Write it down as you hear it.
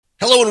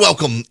Hello and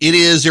welcome. It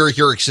is Eric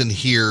Erickson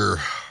here.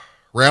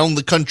 Around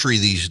the country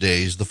these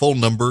days, the phone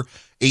number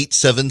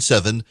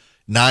 877-97-ERIC,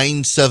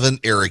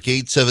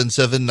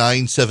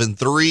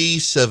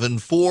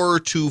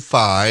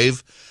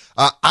 877-973-7425.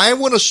 I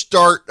want to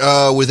start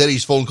with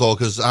Eddie's phone call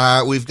because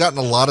we've gotten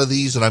a lot of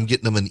these and I'm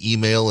getting them in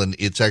email and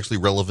it's actually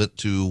relevant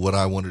to what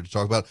I wanted to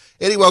talk about.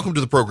 Eddie, welcome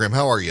to the program.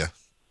 How are you?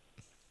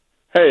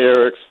 Hey,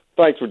 Eric.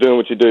 Thanks for doing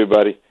what you do,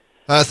 buddy.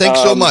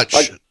 Thanks so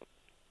much.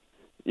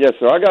 Yes,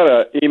 sir. I got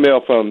an email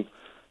from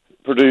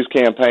Purdue's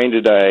campaign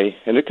today,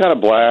 and it kind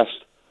of blasts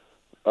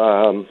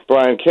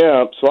Brian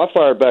Kemp. So I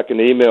fired back an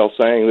email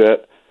saying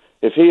that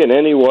if he in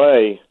any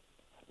way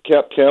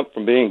kept Kemp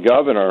from being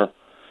governor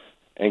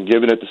and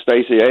giving it to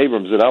Stacey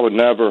Abrams, that I would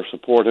never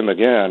support him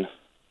again.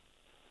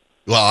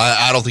 Well,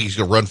 I don't think he's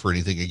going to run for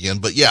anything again,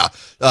 but yeah.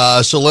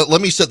 So let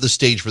me set the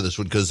stage for this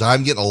one because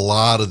I'm getting a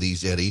lot of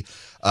these, Eddie,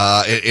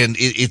 and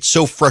it's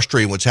so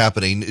frustrating what's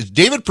happening.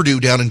 David Perdue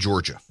down in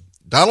Georgia,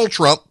 Donald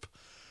Trump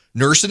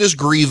nursing his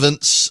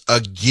grievance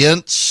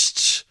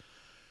against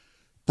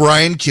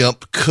Brian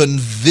Kemp,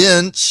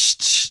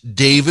 convinced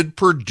David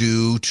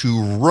Perdue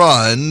to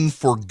run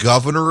for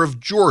governor of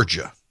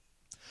Georgia.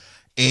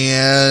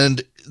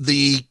 And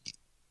the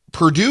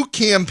Perdue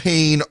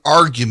campaign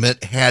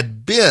argument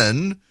had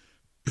been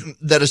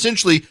that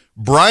essentially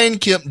Brian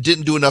Kemp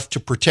didn't do enough to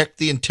protect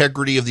the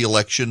integrity of the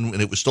election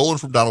and it was stolen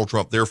from Donald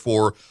Trump,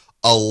 therefore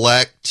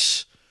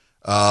elect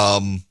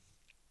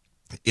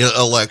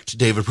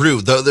David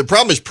Perdue. The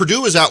problem is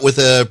Perdue is out with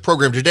a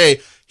program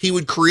today. He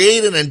would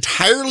create an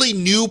entirely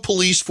new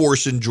police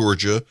force in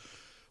Georgia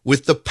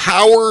with the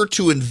power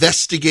to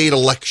investigate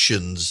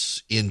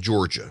elections in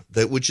Georgia,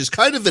 which is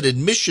kind of an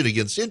admission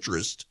against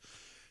interest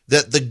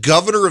that the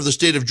governor of the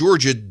state of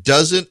Georgia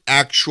doesn't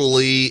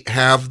actually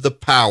have the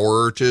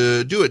power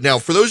to do it. Now,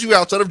 for those of you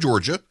outside of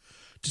Georgia,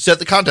 to set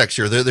the context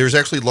here, there's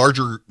actually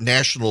larger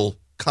national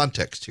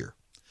context here.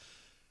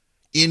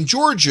 In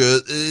Georgia,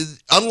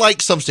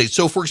 unlike some states,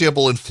 so for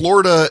example, in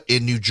Florida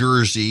and New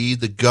Jersey,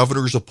 the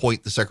governors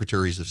appoint the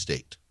secretaries of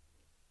state.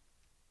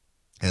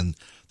 And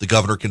the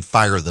governor can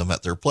fire them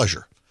at their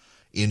pleasure.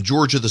 In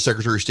Georgia, the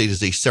Secretary of State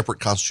is a separate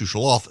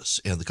constitutional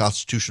office. And the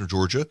Constitution of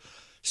Georgia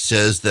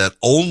says that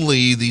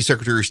only the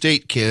Secretary of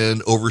State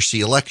can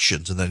oversee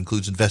elections, and that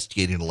includes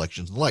investigating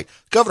elections and the like. The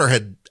governor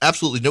had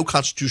absolutely no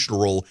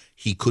constitutional role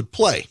he could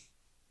play.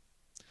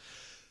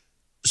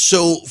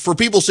 So for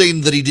people saying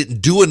that he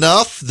didn't do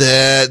enough,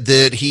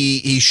 that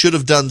he should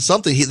have done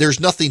something, there's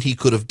nothing he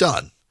could have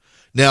done.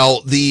 Now,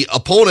 the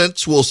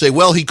opponents will say,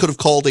 well, he could have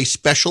called a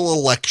special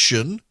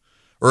election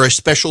or a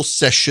special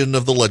session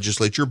of the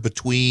legislature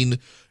between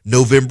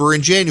November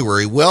and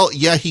January. Well,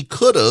 yeah, he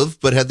could have,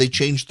 but had they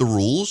changed the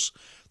rules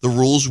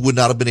would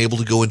not have been able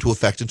to go into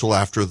effect until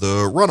after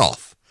the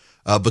runoff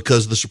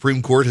because the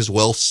Supreme Court has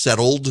well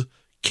settled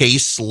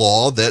case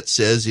law that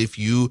says if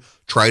you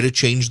try to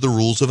change the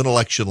rules of an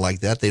election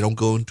like that, they don't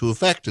go into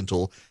effect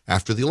until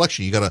after the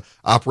election. You got to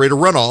operate a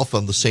runoff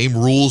on the same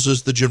rules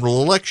as the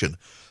general election.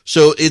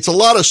 So it's a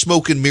lot of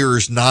smoke and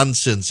mirrors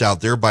nonsense out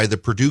there by the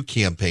Perdue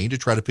campaign to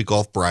try to pick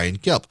off Brian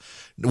Kemp.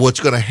 What's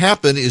going to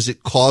happen is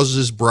it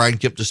causes Brian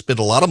Kemp to spend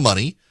a lot of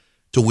money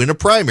to win a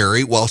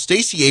primary while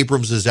Stacey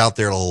Abrams is out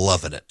there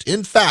loving it.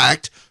 In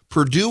fact,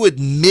 Perdue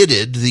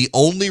admitted the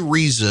only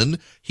reason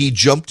he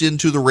jumped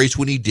into the race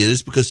when he did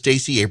is because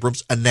Stacey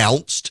Abrams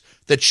announced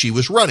that she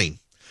was running.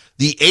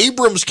 The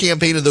Abrams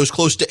campaign and those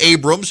close to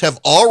Abrams have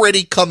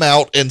already come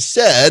out and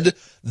said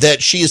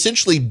that she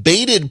essentially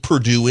baited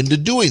Perdue into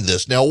doing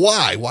this. Now,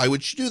 why? Why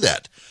would she do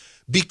that?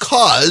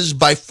 Because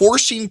by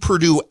forcing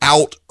Perdue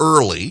out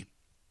early,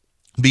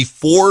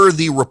 before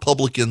the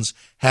Republicans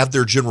have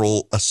their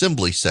General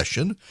Assembly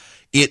session,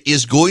 it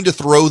is going to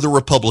throw the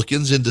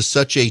Republicans into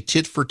such a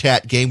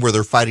tit-for-tat game where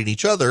they're fighting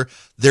each other,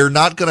 they're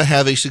not going to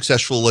have a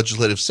successful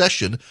legislative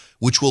session,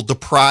 which will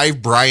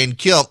deprive Brian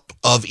Kemp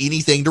of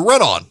anything to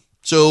run on.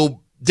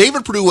 So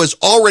David Perdue has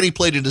already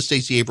played into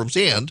Stacey Abrams'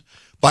 hand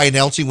by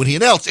announcing when he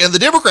announced, and the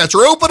Democrats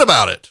are open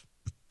about it.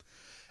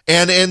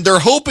 And they're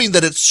hoping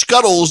that it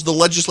scuttles the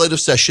legislative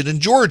session in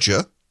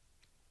Georgia.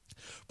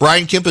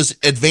 Brian Kemp is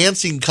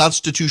advancing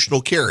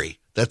constitutional carry.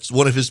 That's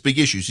one of his big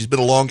issues. He's been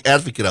a long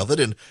advocate of it,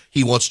 and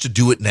he wants to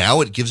do it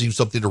now. It gives him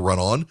something to run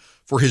on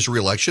for his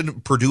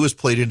reelection. Perdue has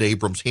played into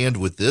Abrams' hand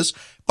with this.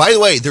 By the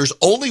way, there's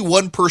only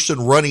one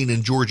person running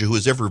in Georgia who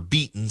has ever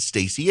beaten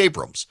Stacey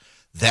Abrams.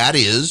 That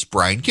is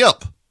Brian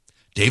Kemp.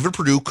 David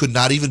Perdue could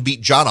not even beat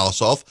John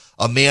Ossoff,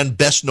 a man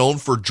best known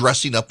for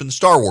dressing up in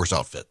Star Wars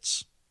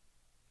outfits.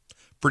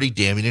 Pretty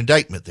damning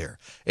indictment there.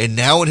 And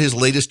now in his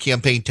latest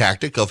campaign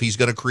tactic of he's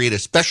going to create a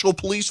special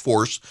police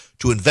force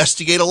to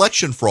investigate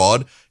election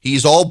fraud,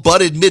 he's all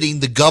but admitting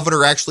the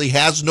governor actually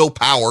has no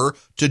power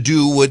to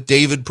do what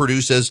David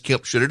Perdue says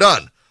Kemp should have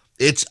done.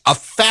 It's a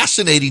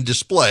fascinating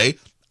display.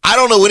 I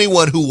don't know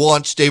anyone who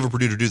wants David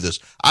Perdue to do this.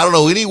 I don't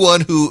know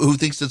anyone who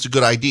thinks that's a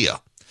good idea.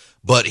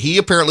 But he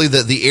apparently,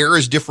 the air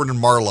is different in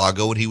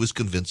Mar-a-Lago, and he was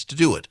convinced to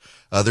do it.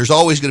 There's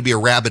always going to be a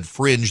rabid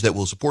fringe that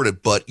will support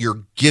it, but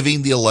you're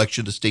giving the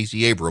election to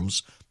Stacey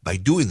Abrams by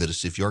doing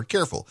this if you aren't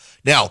careful.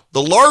 Now,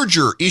 the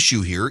larger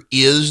issue here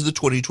is the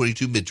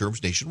 2022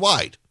 midterms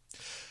nationwide.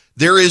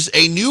 There is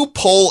a new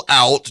poll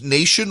out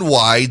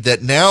nationwide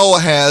that now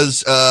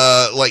has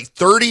like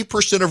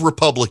 30% of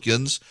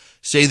Republicans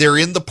say they're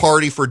in the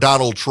party for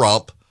Donald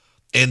Trump,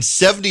 and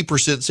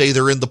 70% say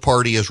they're in the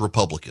party as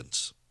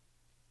Republicans.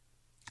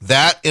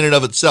 That in and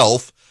of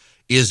itself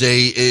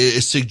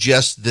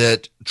suggests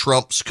that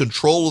Trump's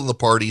control in the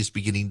party is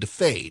beginning to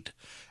fade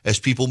as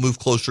people move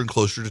closer and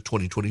closer to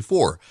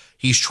 2024.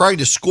 He's trying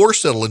to score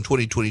settle in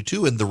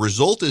 2022, and the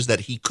result is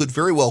that he could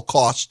very well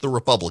cost the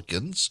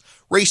Republicans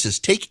races.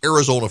 Take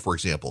Arizona, for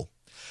example.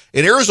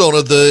 In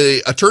Arizona,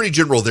 the attorney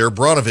general there,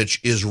 Brnovich,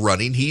 is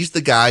running. He's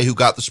the guy who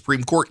got the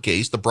Supreme Court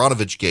case, the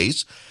Brnovich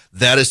case,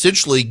 that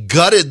essentially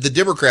gutted the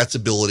Democrats'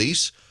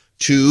 abilities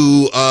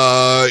to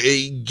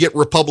get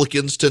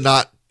Republicans to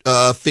not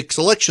fix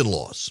election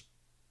laws.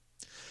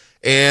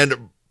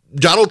 And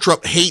Donald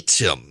Trump hates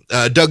him.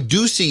 Doug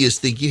Ducey is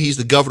thinking, he's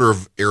the governor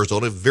of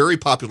Arizona, a very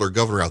popular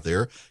governor out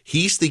there.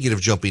 He's thinking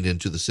of jumping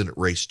into the Senate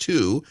race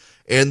too,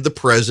 and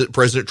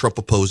President Trump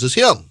opposes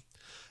him.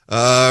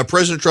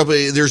 President Trump,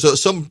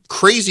 there's some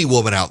crazy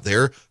woman out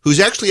there who's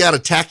actually out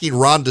attacking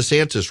Ron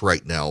DeSantis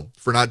right now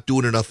for not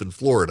doing enough in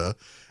Florida,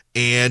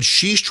 and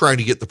she's trying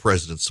to get the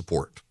president's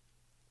support.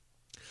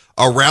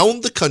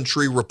 Around the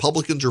country,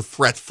 Republicans are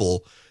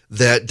fretful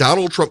that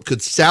Donald Trump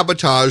could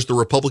sabotage the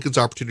Republicans'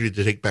 opportunity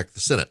to take back the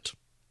Senate.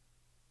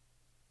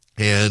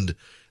 And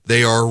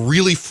they are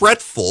really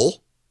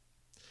fretful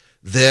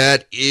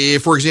that,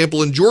 if, for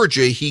example, in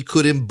Georgia, he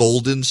could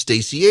embolden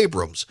Stacey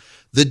Abrams.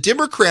 The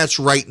Democrats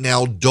right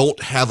now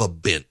don't have a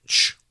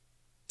bench.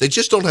 They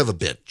just don't have a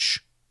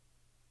bench.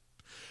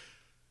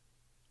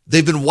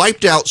 They've been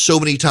wiped out so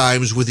many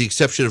times, with the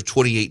exception of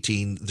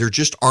 2018. There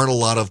just aren't a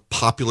lot of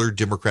popular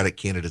Democratic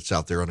candidates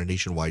out there on a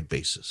nationwide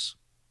basis.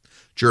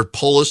 Jared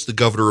Polis, the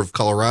governor of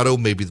Colorado,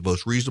 may be the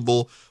most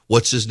reasonable.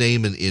 What's his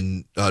name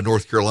in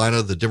North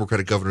Carolina, the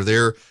Democratic governor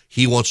there?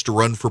 He wants to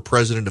run for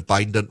president if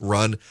Biden doesn't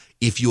run.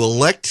 If you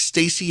elect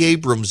Stacey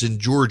Abrams in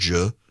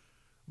Georgia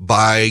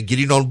by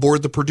getting on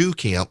board the Purdue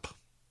camp,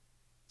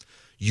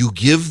 you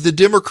give the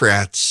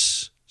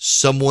Democrats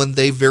someone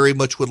they very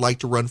much would like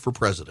to run for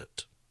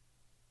president.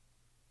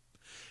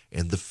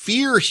 And the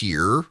fear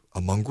here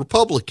among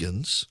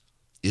Republicans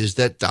is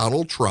that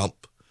Donald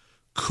Trump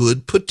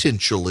could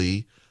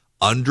potentially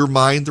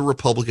undermine the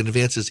Republican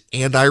advances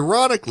and,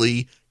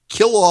 ironically,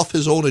 kill off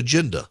his own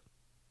agenda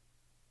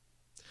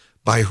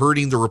by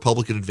hurting the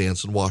Republican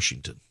advance in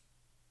Washington.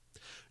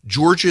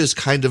 Georgia is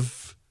kind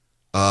of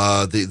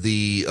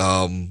the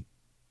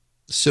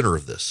center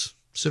of this,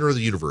 center of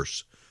the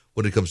universe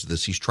when it comes to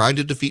this. He's trying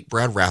to defeat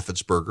Brad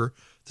Raffensperger,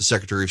 the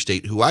Secretary of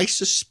State, who I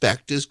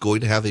suspect is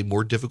going to have a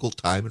more difficult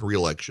time in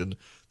re-election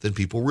than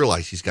people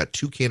realize. He's got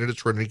two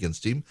candidates running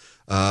against him.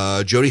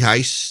 Jody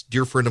Heiss,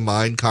 dear friend of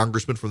mine,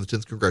 congressman from the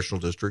 10th Congressional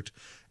District,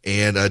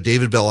 and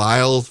David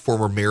Belle-Isle,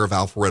 former mayor of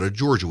Alpharetta,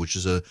 Georgia, which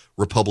is a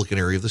Republican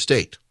area of the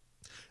state.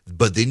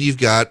 But then you've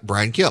got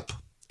Brian Kemp,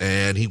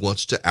 and he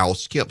wants to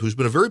oust Kemp, who's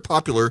been a very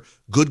popular,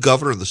 good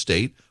governor of the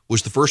state,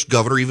 was the first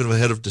governor, even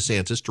ahead of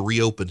DeSantis, to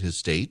reopen his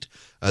state.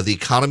 The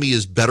economy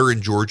is better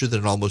in Georgia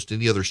than in almost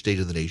any other state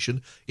in the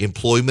nation.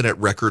 Employment at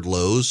record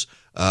lows.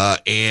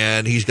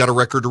 And he's got a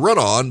record to run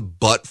on,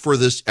 but for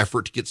this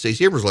effort to get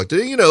Stacey Abrams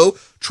elected. You know,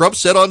 Trump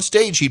said on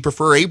stage he'd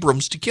prefer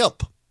Abrams to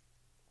Kemp.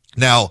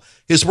 Now,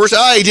 his words,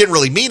 he didn't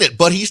really mean it,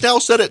 but he's now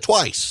said it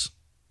twice.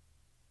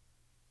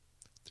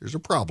 There's a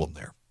problem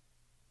there.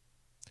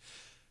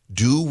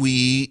 Do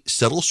we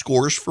settle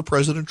scores for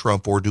President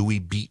Trump, or do we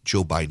beat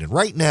Joe Biden? And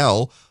right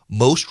now,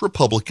 most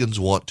Republicans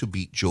want to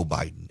beat Joe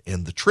Biden,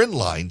 and the trend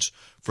lines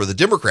for the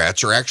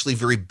Democrats are actually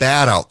very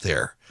bad out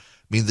there.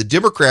 I mean, the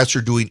Democrats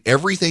are doing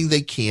everything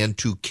they can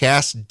to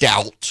cast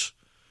doubt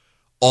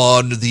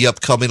on the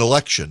upcoming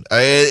election.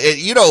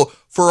 You know,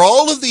 for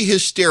all of the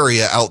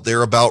hysteria out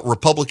there about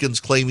Republicans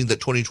claiming that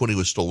 2020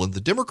 was stolen,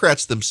 the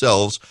Democrats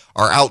themselves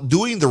are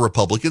outdoing the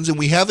Republicans, and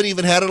we haven't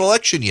even had an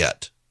election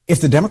yet.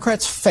 If the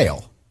Democrats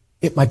fail,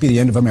 it might be the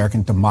end of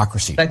American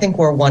democracy. I think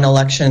we're one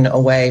election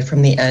away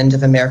from the end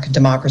of American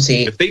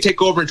democracy. If they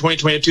take over in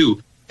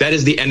 2022, that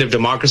is the end of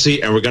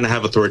democracy, and we're going to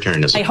have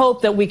authoritarianism. I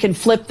hope that we can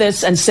flip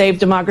this and save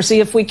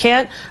democracy. If we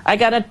can't, I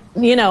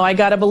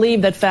gotta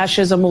believe that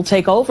fascism will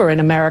take over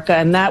in America,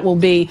 and that will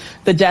be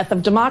the death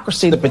of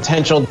democracy. The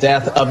potential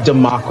death of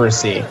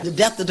democracy. The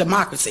death of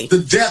democracy. The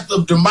death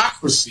of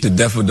democracy. The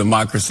death of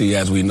democracy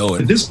as we know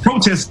it. This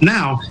protest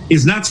now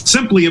is not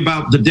simply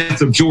about the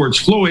death of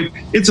George Floyd.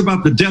 It's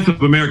about the death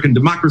of American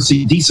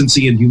democracy,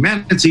 decency, and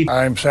humanity.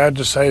 I'm sad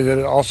to say that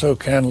it also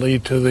can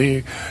lead to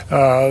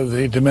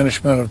the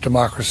diminishment of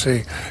democracy,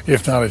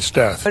 if not its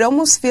death. It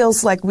almost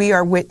feels like we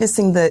are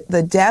witnessing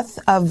the death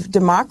of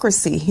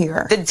democracy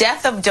here. The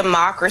death of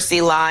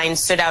democracy line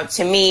stood out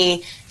to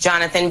me,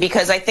 Jonathan,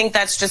 because I think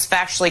that's just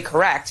factually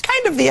correct.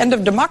 Kind of the end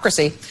of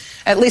democracy.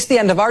 at least the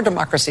end of our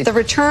democracy. The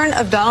return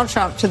of Donald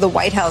Trump to the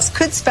White House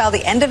could spell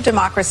the end of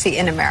democracy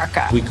in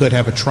America. We could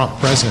have a Trump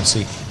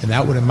presidency, and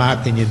that would, in my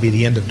opinion, be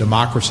the end of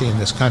democracy in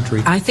this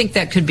country. I think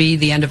that could be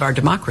the end of our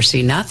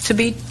democracy, not to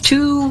be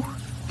too,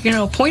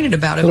 pointed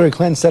about it. Hillary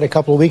Clinton said a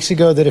couple of weeks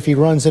ago that if he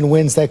runs and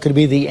wins, that could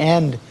be the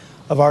end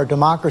of our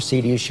democracy.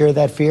 Do you share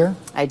that fear?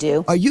 I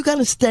do. Are you going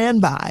to stand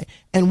by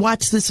and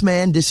watch this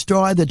man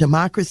destroy the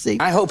democracy?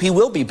 I hope he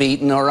will be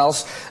beaten, or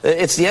else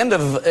it's the end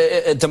of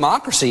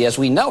democracy as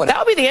we know it.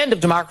 That'll be the end of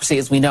democracy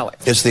as we know it.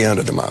 It's the end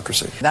of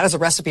democracy. That is a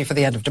recipe for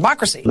the end of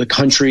democracy. The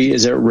country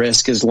is at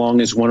risk as long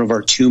as one of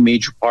our two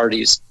major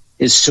parties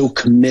is so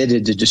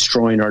committed to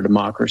destroying our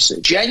democracy.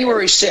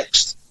 January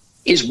 6th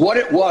is what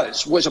it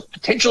was a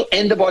potential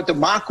end of our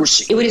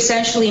democracy. It would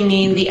essentially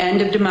mean the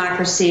end of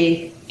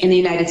democracy in the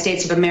United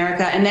States of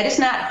America, and that is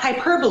not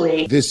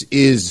hyperbole. This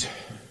is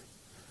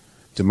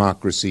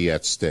democracy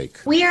at stake.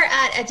 We are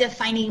at a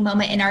defining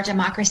moment in our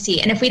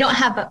democracy, and if we don't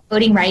have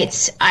voting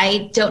rights,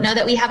 I don't know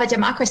that we have a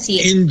democracy.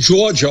 In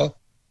Georgia,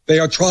 they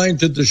are trying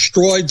to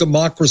destroy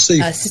democracy.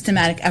 A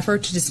systematic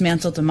effort to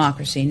dismantle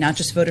democracy, not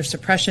just voter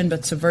suppression,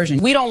 but subversion.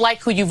 We don't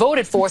like who you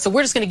voted for, so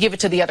we're just going to give it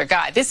to the other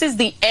guy. This is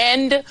the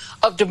end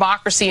of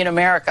democracy in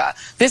America.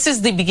 This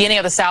is the beginning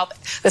of the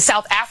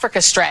South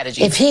Africa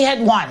strategy. If he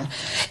had won,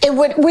 it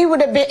would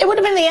have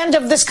been the end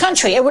of this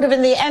country. It would have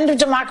been the end of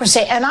democracy.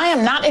 And I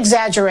am not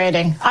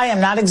exaggerating. I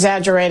am not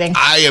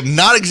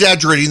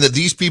exaggerating that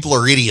these people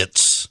are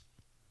idiots.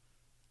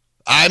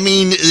 I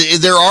mean,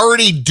 they're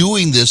already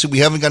doing this and we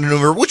haven't gotten to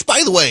November, which,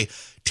 by the way,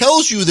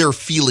 tells you their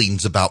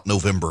feelings about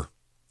November.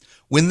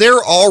 When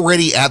they're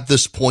already at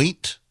this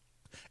point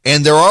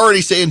and they're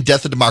already saying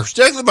death of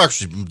democracy, death of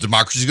democracy,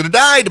 democracy's going to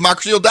die,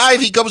 democracy will die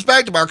if he comes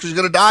back, democracy's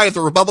going to die if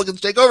the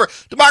Republicans take over,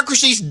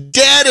 democracy's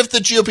dead if the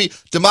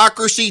GOP,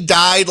 democracy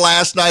died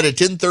last night at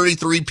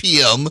 10:33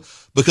 p.m.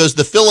 because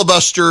the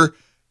filibuster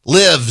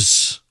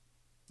lives.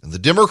 And the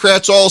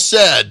Democrats all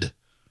said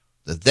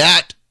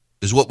that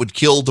is what would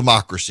kill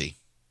democracy.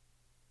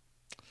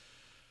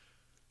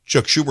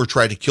 Chuck Schumer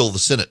tried to kill the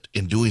Senate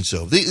in doing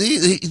so.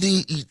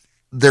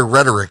 Their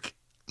rhetoric.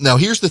 Now,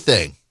 here's the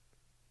thing.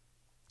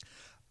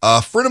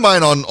 A friend of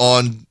mine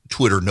on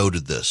Twitter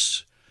noted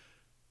this.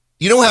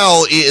 You know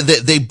how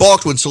they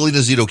balked when Selena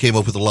Zito came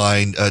up with the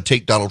line,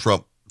 take Donald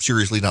Trump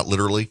seriously, not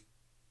literally?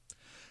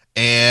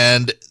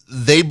 And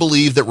they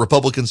believe that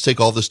Republicans take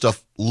all this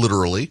stuff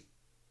literally.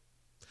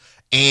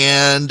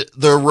 And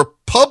the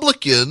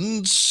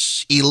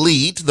Republicans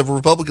elite, the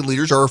Republican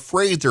leaders, are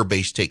afraid their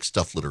base takes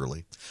stuff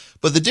literally.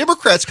 But the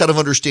Democrats kind of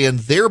understand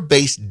their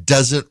base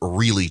doesn't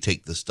really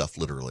take this stuff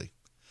literally.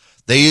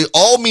 They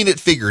all mean it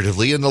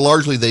figuratively, and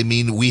largely they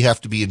mean we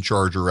have to be in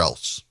charge or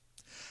else.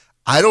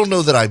 I don't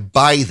know that I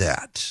buy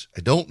that.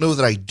 I don't know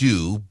that I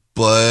do,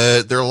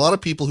 but there are a lot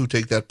of people who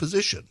take that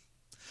position.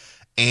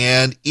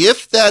 And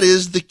if that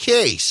is the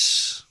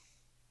case,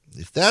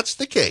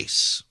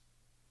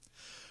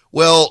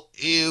 well,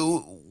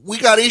 we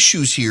got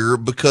issues here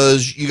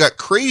because you got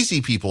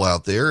crazy people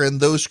out there, and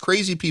those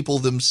crazy people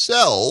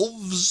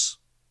themselves,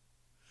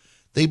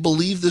 they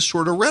believe this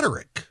sort of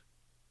rhetoric.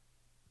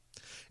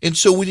 And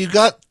so when you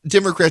got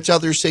Democrats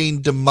out there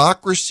saying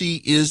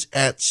democracy is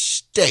at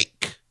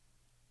stake,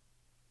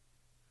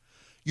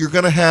 you're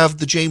going to have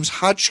the James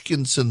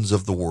Hodgkinsons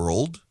of the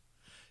world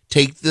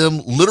take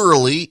them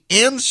literally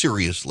and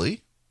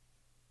seriously,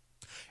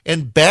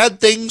 and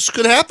bad things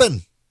could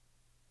happen.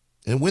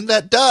 And when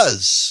that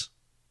does,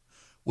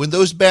 when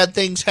those bad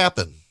things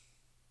happen,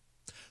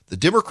 the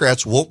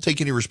Democrats won't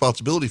take any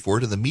responsibility for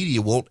it, and the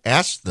media won't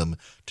ask them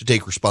to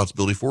take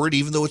responsibility for it,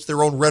 even though it's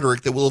their own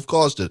rhetoric that will have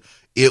caused it.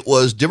 It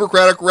was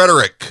Democratic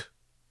rhetoric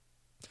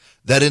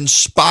that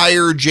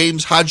inspired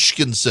James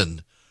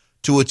Hodgkinson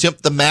to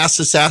attempt the mass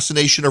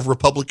assassination of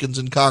Republicans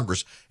in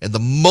Congress. And the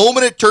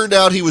moment it turned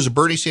out he was a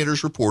Bernie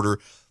Sanders supporter,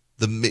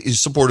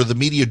 the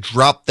media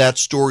dropped that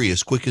story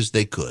as quick as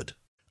they could.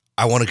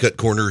 I want to cut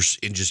corners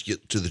and just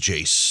get to the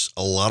chase.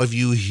 A lot of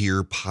you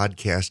hear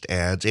podcast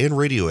ads and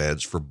radio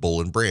ads for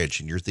Boll and Branch,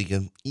 and you're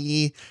thinking,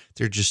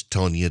 they're just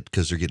telling you it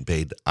because they're getting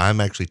paid.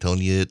 I'm actually telling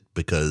you it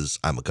because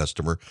I'm a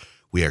customer.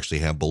 We actually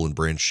have Boll and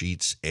Branch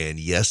sheets, and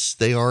yes,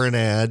 they are an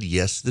ad.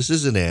 Yes, this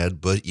is an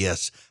ad, but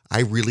yes, I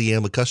really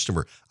am a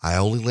customer. I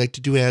only like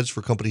to do ads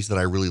for companies that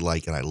I really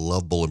like, and I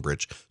love Boll and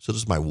Branch. So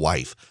does my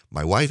wife.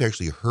 My wife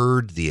actually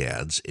heard the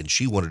ads, and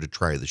she wanted to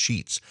try the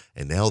sheets,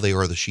 and now they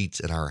are the sheets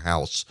in our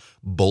house.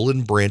 Boll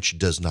and Branch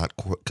does not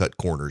cut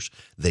corners.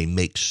 They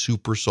make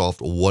super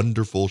soft,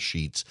 wonderful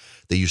sheets.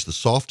 They use the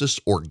softest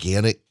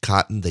organic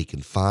cotton they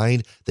can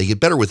find. They get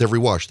better with every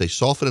wash. They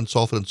soften and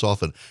soften and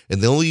soften,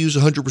 and they only use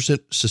 100%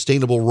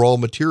 sustainable raw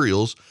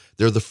materials.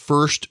 They're the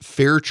first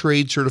fair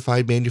trade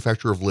certified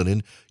manufacturer of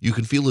linen. You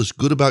can feel as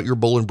good about your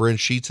Boll and Branch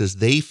sheets as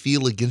they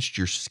feel against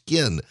your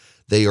skin.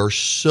 They are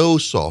so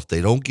soft.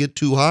 They don't get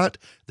too hot.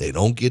 They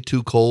don't get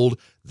too cold.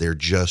 They're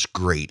just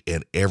great,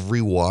 and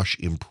every wash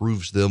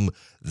improves them.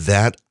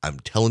 That, I'm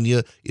telling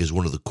you, is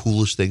one of the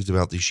coolest things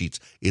about these sheets.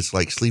 It's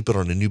like sleeping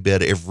on a new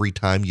bed every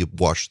time you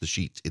wash the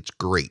sheets. It's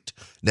great.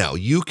 Now,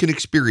 you can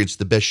experience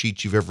the best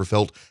sheets you've ever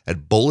felt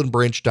at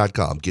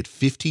BowlandBranch.com. Get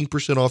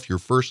 15% off your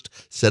first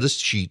set of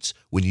sheets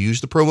when you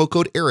use the promo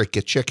code ERIC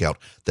at checkout.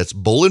 That's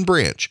Boll &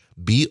 Branch,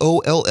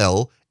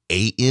 BOLLAND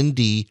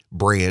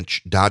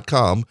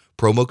branch.com,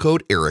 promo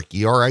code ERIC,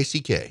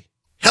 ERICK.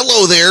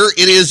 Hello there,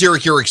 it is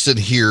Eric Erickson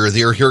here,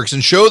 the Eric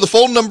Erickson Show. The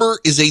phone number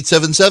is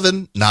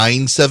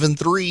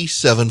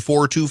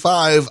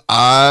 877-973-7425.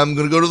 I'm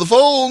going to go to the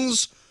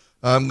phones.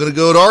 I'm going to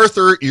go to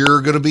Arthur. You're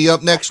going to be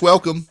up next.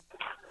 Welcome.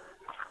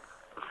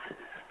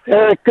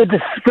 Eric, good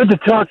to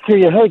talk to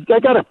you. Hey, I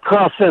got a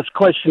process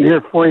question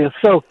here for you.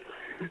 So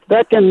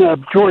back in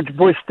George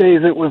Bush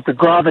days, it was the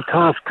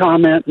gravitas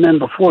comment, and then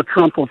before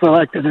Trump was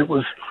elected, he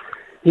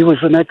was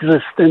an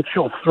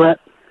existential threat.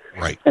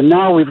 Right. And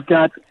now we've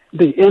got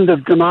the end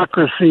of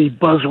democracy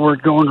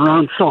buzzword going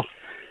around. So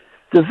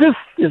is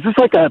this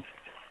like a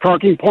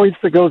talking points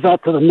that goes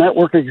out to the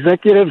network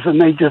executives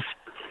and they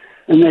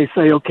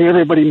say, okay,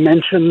 everybody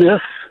mention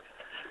this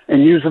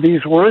and use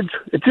these words?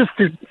 It's just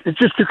too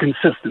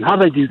consistent. How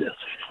do they do this?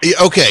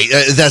 Okay,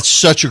 that's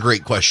such a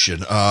great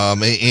question,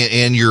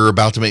 and you're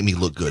about to make me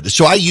look good.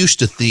 So I used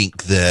to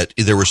think that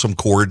there was some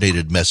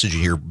coordinated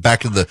messaging here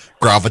back in the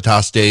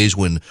gravitas days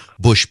when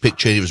Bush picked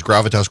Cheney. It was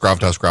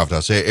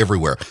gravitas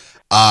everywhere.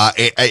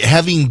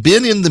 Having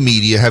been in the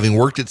media, having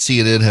worked at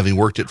CNN, having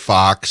worked at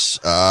Fox,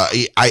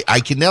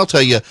 I can now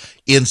tell you,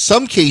 in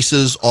some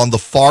cases on the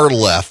far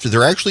left,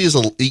 there actually is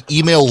an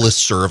email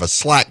listserv, a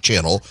Slack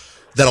channel,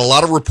 that a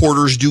lot of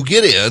reporters do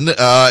get in,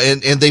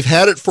 and they've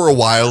had it for a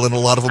while, and a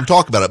lot of them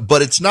talk about it.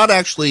 But it's not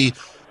actually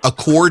a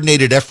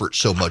coordinated effort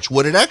so much.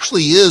 What it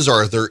actually is,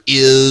 Arthur,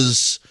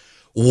 is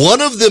one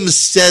of them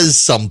says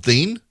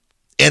something,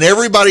 and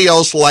everybody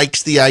else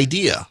likes the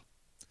idea.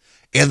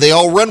 And they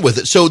all run with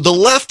it. So the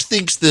left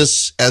thinks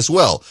this as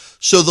well.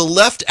 So the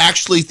left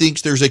actually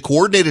thinks there's a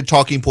coordinated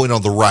talking point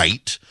on the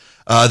right,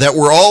 that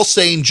we're all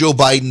saying Joe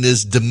Biden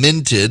is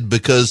demented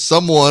because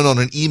someone on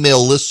an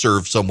email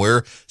listserv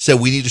somewhere said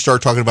we need to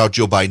start talking about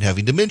Joe Biden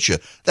having dementia.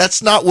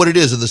 That's not what it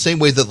is. In the same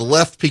way that the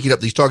left picking up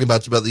these talking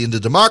about the end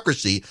of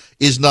democracy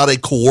is not a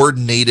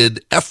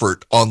coordinated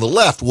effort on the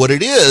left. What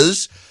it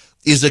is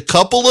a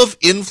couple of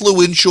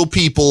influential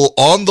people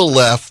on the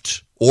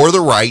left or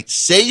the right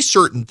say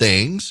certain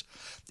things,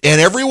 and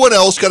everyone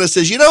else kind of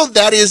says,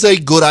 that is a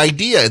good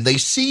idea, and they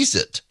seize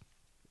it.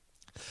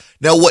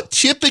 Now, what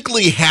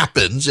typically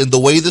happens, and the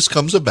way this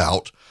comes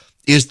about,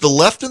 is the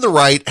left and the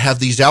right have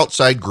these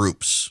outside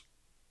groups.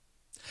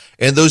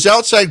 And those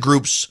outside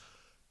groups,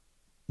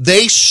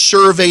 they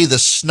survey the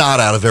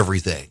snot out of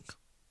everything.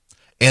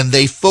 And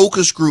they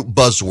focus group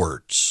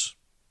buzzwords.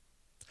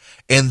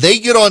 And they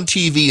get on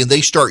TV and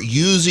they start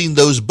using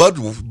those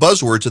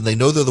buzzwords, and they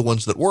know they're the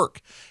ones that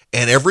work.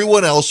 And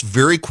everyone else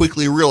very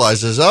quickly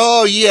realizes,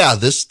 oh, yeah,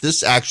 this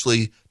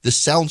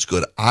sounds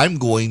good. I'm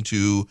going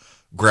to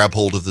grab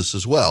hold of this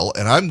as well,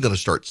 and I'm going to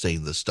start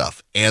saying this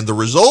stuff. And the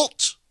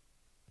result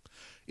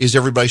is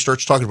everybody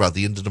starts talking about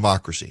the end of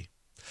democracy.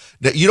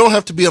 Now, you don't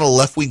have to be on a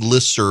left-wing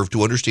listserv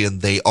to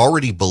understand they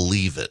already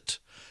believe it.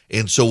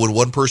 And so when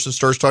one person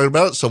starts talking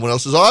about it, someone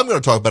else says, oh, I'm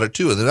going to talk about it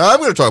too. And then I'm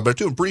going to talk about it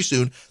too. And pretty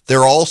soon,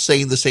 they're all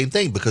saying the same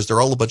thing because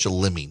they're all a bunch of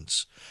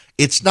lemmings.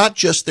 It's not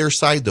just their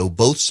side, though.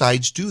 Both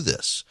sides do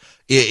this.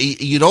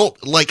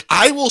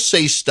 I will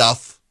say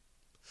stuff,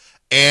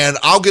 and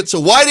I'll get, so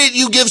why didn't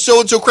you give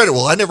so-and-so credit?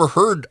 Well, I never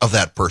heard of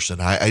that person.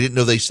 I didn't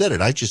know they said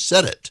it. I just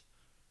said it.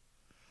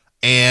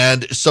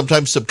 And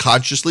sometimes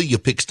subconsciously you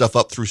pick stuff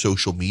up through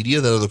social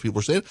media that other people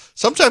are saying.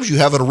 Sometimes you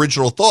have an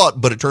original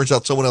thought, but it turns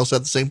out someone else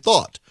had the same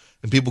thought,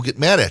 and people get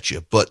mad at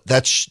you. But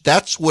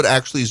that's what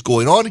actually is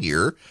going on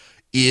here.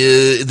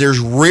 There's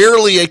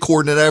rarely a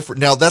coordinated effort.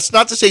 Now, that's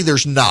not to say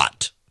there's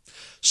not.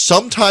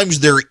 Sometimes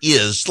there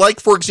is. Like,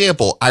 for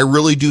example, I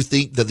really do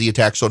think that the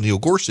attacks on Neil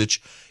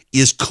Gorsuch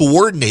is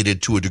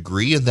coordinated to a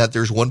degree, and that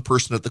there's one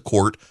person at the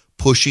court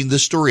pushing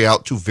this story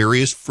out to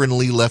various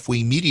friendly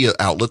left-wing media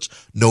outlets,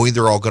 knowing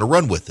they're all going to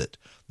run with it.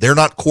 They're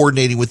not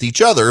coordinating with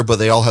each other, but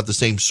they all have the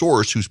same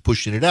source who's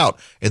pushing it out,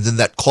 and then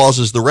that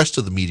causes the rest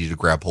of the media to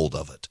grab hold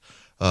of it.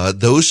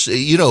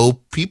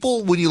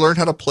 People, when you learn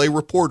how to play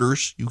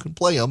reporters, you can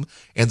play them,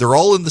 and they're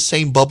all in the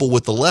same bubble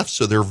with the left,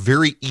 so they're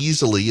very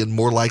easily and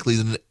more likely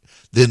than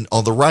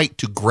on the right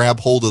to grab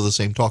hold of the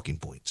same talking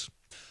points.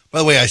 By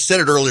the way, I said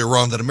it earlier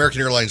wrong that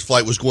American Airlines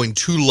flight was going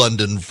to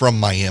London from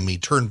Miami,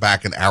 turned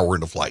back an hour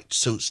into flight.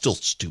 So still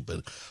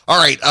stupid. All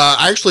right.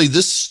 Actually,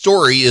 this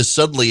story is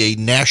suddenly a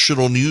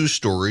national news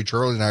story.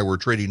 Charlie and I were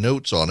trading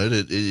notes on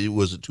it.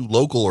 Was it too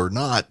local or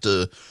not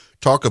to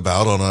talk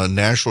about on a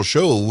national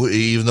show,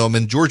 even though I'm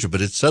in Georgia?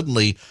 But it's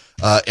suddenly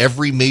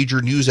every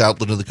major news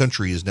outlet in the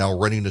country is now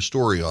running a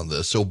story on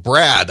this. So,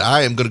 Brad,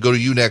 I am going to go to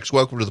you next.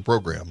 Welcome to the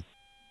program.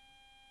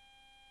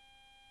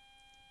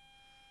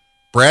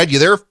 Brad, you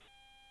there?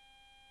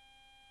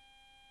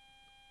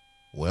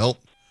 Well,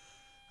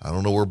 I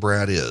don't know where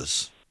Brad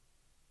is,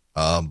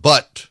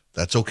 but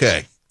that's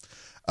okay.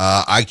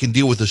 I can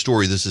deal with the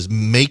story. This is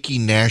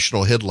making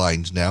national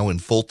headlines now in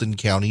Fulton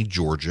County,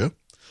 Georgia.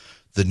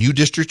 The new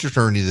district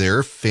attorney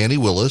there, Fani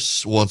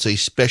Willis, wants a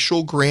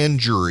special grand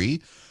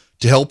jury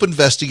to help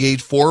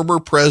investigate former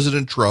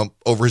President Trump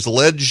over his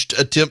alleged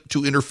attempt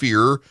to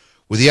interfere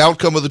with the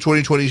outcome of the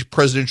 2020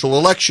 presidential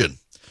election.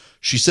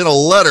 She sent a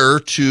letter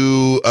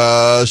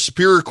to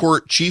Superior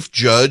Court Chief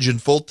Judge in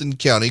Fulton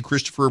County,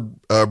 Christopher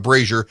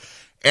Brazier,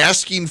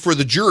 asking for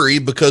the jury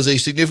because a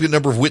significant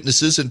number of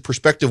witnesses and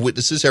prospective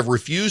witnesses have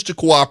refused to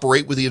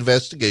cooperate with the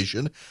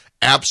investigation,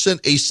 absent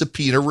a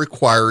subpoena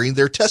requiring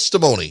their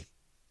testimony.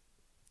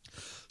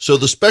 So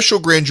the special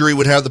grand jury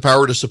would have the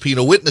power to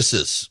subpoena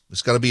witnesses.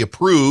 It's got to be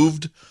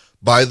approved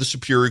by the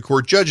Superior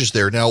Court judges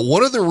there. Now,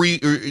 one of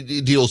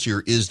the deals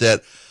here is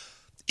that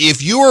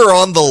if you are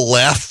on the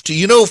left,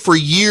 for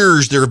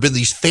years there have been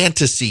these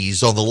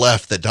fantasies on the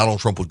left that Donald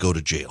Trump would go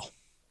to jail.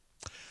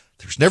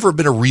 There's never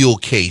been a real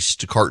case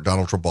to cart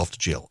Donald Trump off to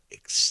jail,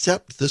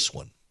 except this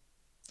one.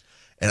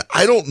 And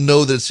I don't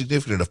know that it's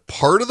significant enough.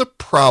 Part of the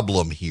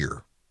problem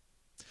here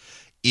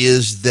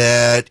is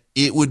that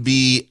it would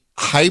be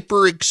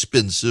hyper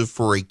expensive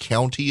for a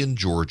county in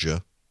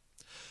Georgia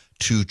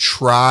to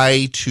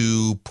try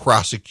to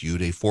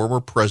prosecute a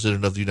former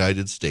president of the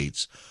United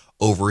States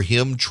over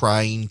him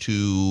trying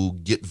to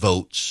get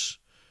votes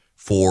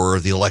for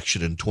the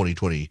election in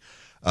 2020.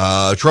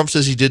 Trump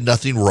says he did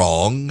nothing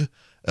wrong.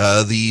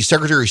 The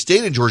Secretary of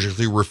State in Georgia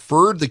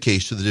referred the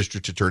case to the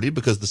district attorney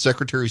because the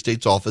Secretary of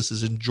State's office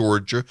is in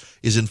Georgia,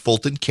 is in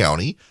Fulton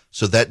County,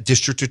 so that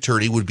district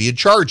attorney would be in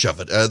charge of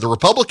it. The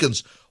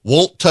Republicans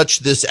won't touch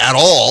this at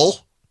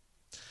all,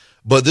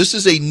 but this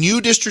is a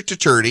new district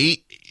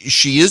attorney.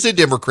 She is a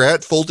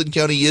Democrat. Fulton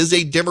County is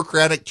a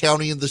Democratic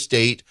county in the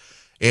state,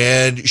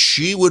 and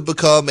she would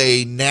become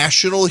a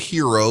national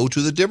hero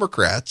to the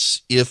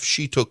Democrats if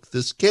she took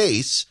this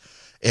case.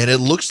 And it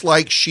looks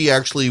like she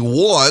actually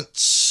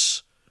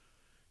wants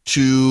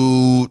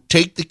to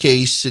take the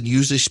case and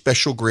use a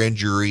special grand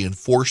jury and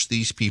force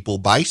these people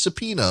by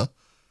subpoena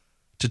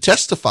to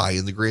testify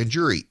in the grand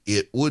jury.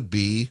 It would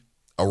be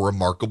a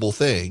remarkable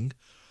thing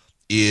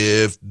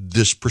if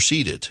this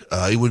proceeded.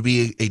 It would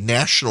be a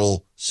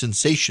national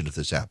sensation if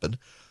this happened.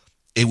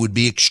 It would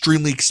be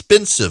extremely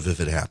expensive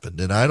if it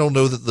happened. And I don't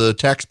know that the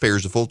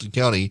taxpayers of Fulton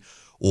County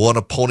want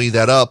to pony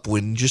that up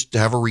when just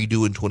have a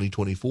redo in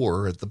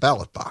 2024 at the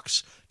ballot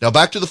box. Now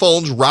back to the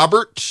phones.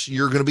 Robert,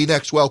 you're going to be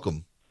next.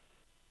 Welcome.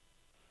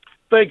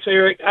 Thanks,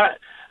 Eric.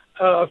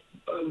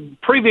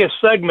 Previous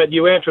segment,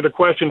 you answered a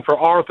question for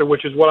Arthur,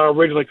 which is what I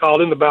originally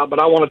called in about, but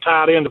I want to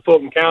tie it into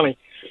Fulton County.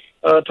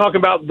 Talking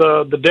about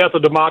the death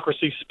of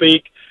democracy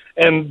speak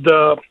and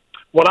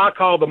what I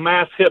call the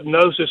mass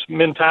hypnosis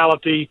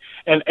mentality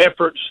and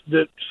efforts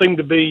that seem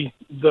to be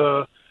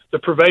the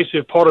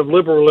pervasive part of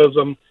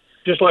liberalism,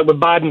 just like with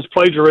Biden's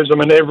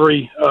plagiarism in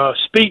every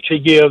speech he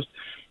gives.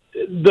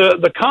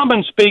 The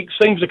common speak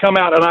seems to come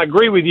out, and I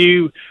agree with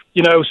you.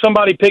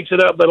 Somebody picks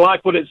it up, they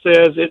like what it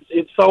says.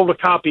 It sold a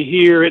copy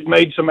here, it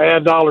made some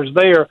ad dollars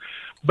there,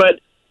 but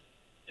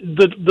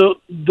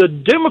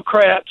the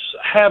Democrats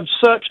have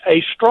such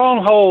a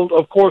stronghold,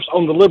 of course,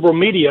 on the liberal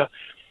media,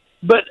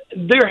 but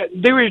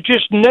there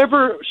just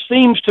never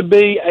seems to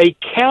be a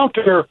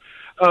counter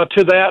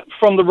to that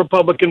from the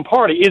Republican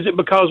Party. Is it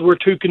because we're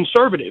too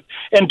conservative?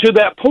 And to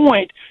that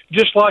point,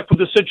 just like with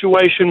the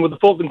situation with the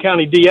Fulton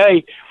County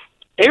DA,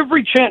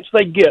 every chance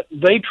they get,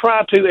 they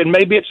try to, and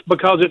maybe it's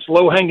because it's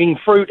low-hanging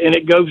fruit and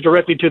it goes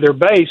directly to their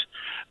base,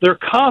 they're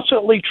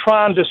constantly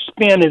trying to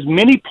spin as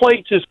many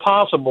plates as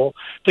possible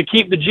to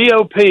keep the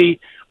GOP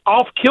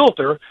off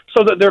kilter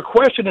so that they're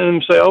questioning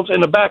themselves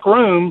in the back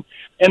room,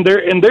 and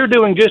they're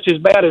doing just as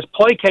bad as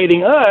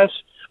placating us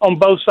on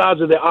both sides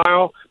of the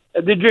aisle.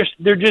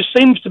 There just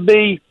seems to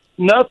be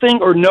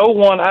nothing or no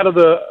one out of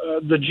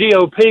the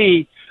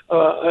GOP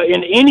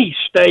in any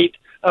state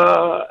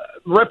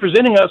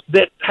representing us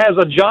that has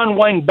a John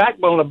Wayne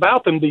backbone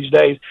about them these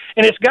days,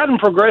 and it's gotten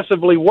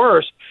progressively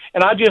worse.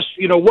 And I just,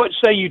 what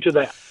say you to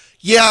that?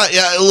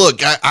 Yeah.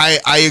 Look,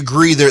 I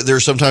agree.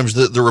 There's sometimes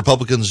the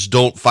Republicans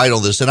don't fight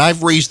on this, and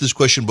I've raised this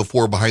question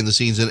before behind the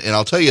scenes, and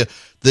I'll tell you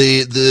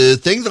the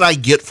thing that I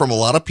get from a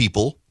lot of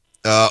people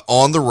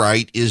on the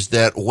right is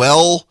that,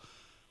 well,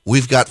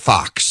 we've got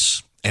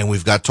Fox and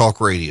we've got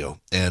talk radio,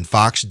 and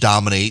Fox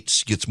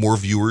dominates, gets more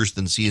viewers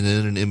than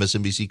CNN and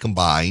MSNBC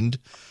combined.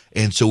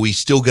 And so we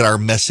still get our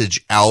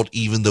message out,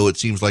 even though it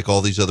seems like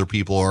all these other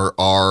people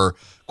are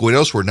going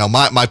elsewhere. Now,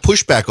 my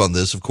pushback on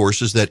this, of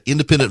course, is that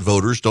independent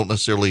voters don't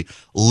necessarily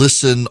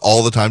listen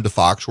all the time to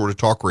Fox or to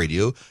talk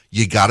radio.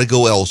 You got to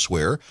go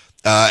elsewhere.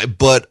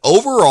 But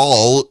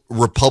overall,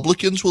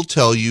 Republicans will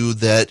tell you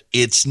that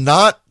it's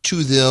not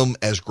to them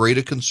as great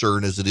a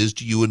concern as it is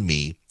to you and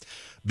me,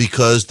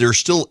 because they're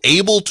still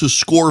able to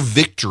score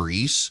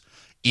victories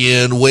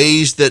in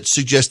ways that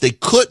suggest they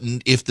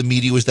couldn't if the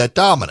media was that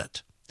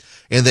dominant.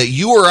 And that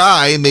you or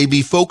I may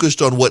be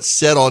focused on what's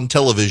said on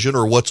television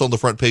or what's on the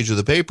front page of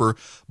the paper,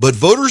 but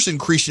voters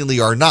increasingly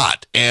are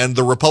not. And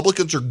the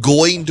Republicans are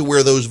going to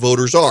where those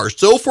voters are.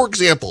 So, for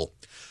example,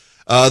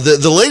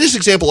 The latest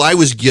example I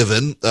was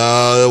given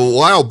a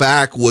while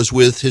back was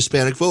with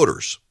Hispanic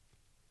voters.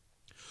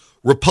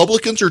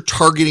 Republicans are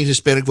targeting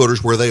Hispanic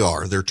voters where they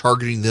are. They're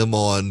targeting them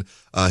on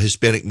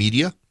Hispanic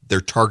media.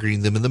 They're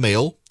targeting them in the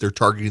mail. They're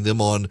targeting them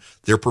on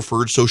their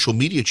preferred social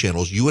media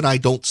channels. You and I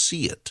don't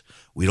see it.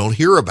 We don't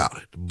hear about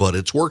it, but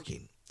it's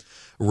working.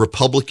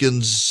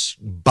 Republicans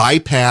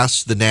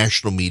bypass the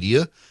national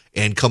media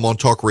and come on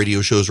talk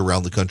radio shows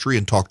around the country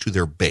and talk to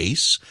their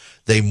base.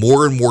 They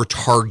more and more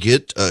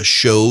target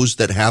shows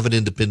that have an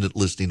independent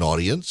listening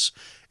audience,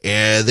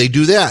 and they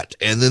do that.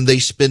 And then they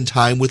spend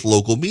time with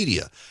local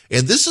media.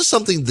 And this is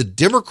something the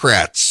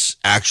Democrats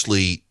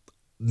actually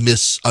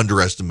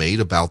underestimate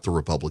about the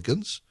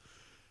Republicans.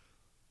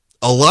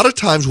 A lot of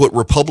times what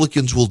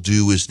Republicans will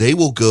do is they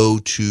will go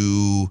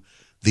to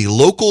the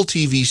local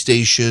TV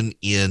station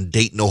in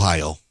Dayton,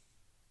 Ohio.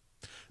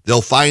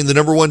 They'll find the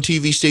number one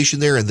TV station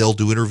there and they'll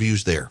do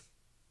interviews there.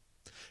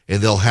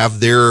 And they'll have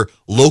their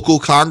local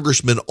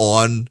congressman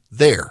on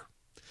there.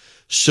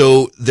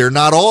 So they're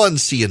not on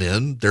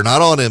CNN. They're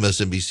not on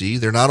MSNBC.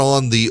 They're not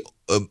on the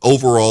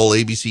overall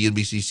ABC,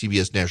 NBC,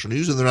 CBS National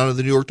News, and they're not in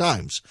the New York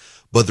Times.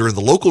 But they're in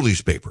the local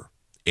newspaper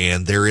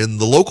and they're in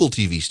the local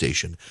TV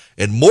station.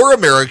 And more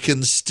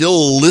Americans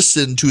still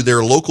listen to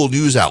their local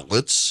news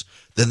outlets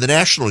than the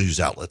national news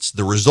outlets.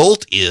 The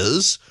result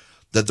is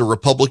that the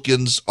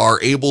Republicans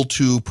are able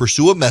to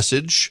pursue a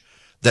message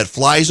that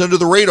flies under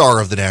the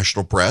radar of the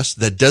national press,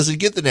 that doesn't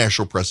get the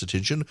national press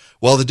attention,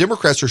 while the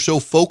Democrats are so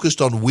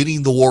focused on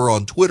winning the war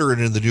on Twitter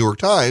and in the New York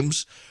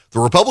Times, the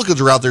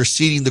Republicans are out there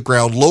ceding the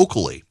ground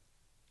locally.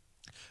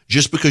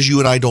 Just because you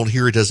and I don't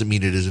hear it doesn't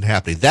mean it isn't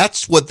happening.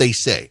 That's what they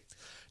say.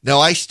 Now,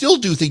 I still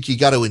do think you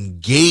got to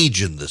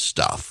engage in this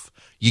stuff.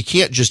 You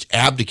can't just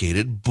abdicate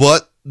it,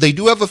 but they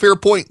do have a fair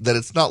point that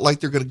it's not like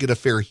they're going to get a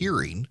fair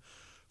hearing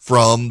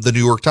from the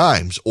New York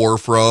Times or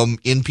from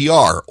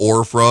NPR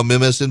or from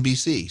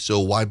MSNBC. So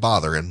why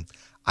bother? And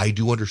I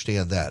do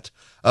understand that.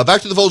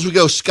 Back to the phones we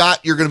go. Scott,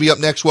 you're going to be up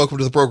next. Welcome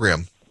to the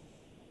program.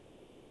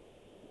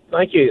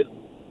 Thank you.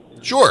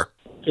 Sure.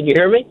 Can you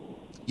hear me?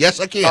 Yes,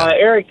 I can.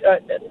 Eric,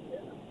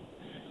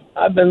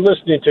 I've been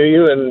listening to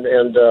you,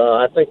 and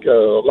I think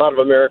a lot of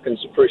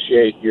Americans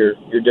appreciate your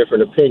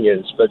different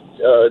opinions. But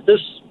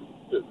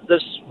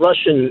this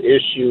Russian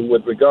issue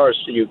with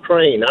regards to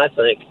Ukraine, I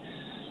think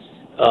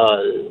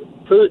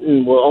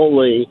Putin will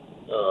only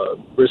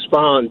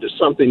respond to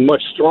something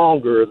much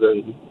stronger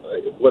than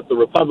what the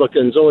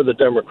Republicans or the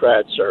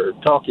Democrats are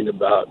talking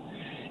about.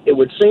 It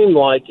would seem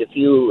like if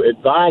you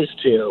advised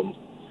him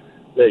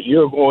that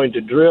you're going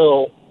to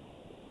drill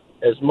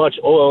as much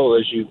oil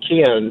as you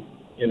can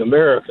in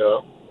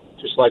America,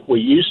 just like we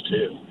used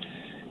to,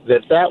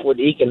 that would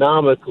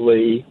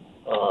economically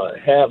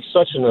have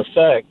such an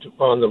effect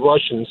upon the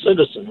Russian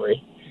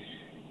citizenry,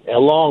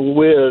 along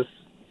with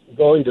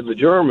going to the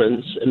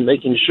Germans and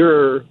making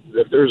sure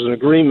that there's an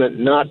agreement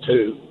not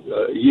to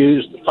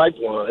use the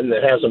pipeline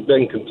that hasn't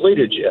been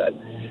completed yet.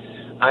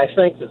 I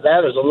think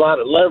that is a lot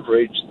of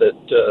leverage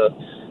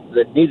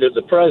that neither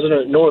the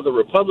president nor the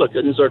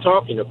Republicans are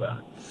talking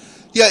about.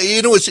 Yeah,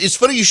 you know, it's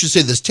funny you should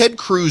say this. Ted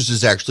Cruz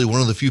is actually one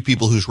of the few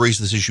people who's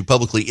raised this issue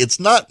publicly. It's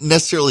not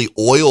necessarily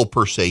oil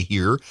per se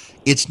here.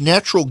 It's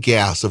natural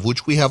gas, of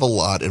which we have a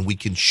lot, and we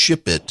can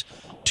ship it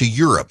to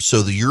Europe.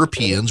 So the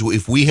Europeans,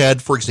 if we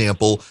had, for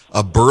example,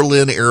 a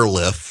Berlin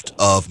airlift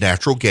of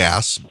natural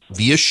gas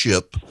via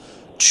ship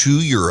to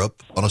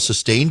Europe on a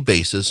sustained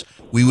basis,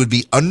 we would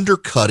be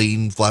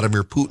undercutting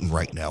Vladimir Putin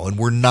right now, and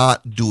we're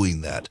not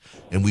doing that,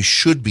 and we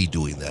should be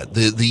doing that.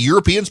 The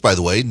Europeans, by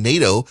the way,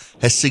 NATO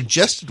has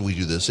suggested we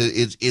do this.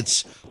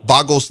 It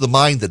boggles the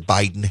mind that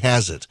Biden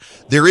has it.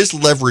 There is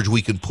leverage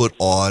we can put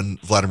on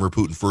Vladimir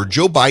Putin. For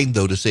Joe Biden,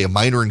 though, to say a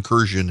minor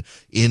incursion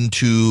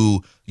into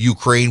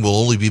Ukraine will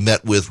only be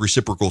met with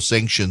reciprocal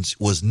sanctions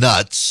was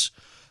nuts,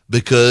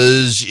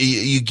 because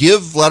you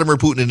give Vladimir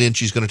Putin an inch,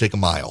 he's going to take a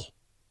mile.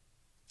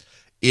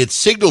 It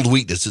signaled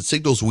weakness. It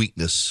signals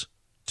weakness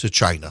to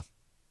China.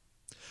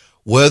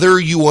 Whether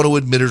you want to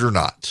admit it or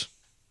not,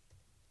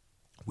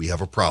 we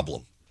have a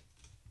problem.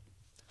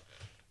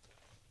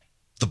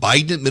 The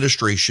Biden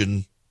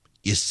administration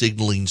is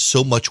signaling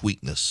so much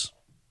weakness.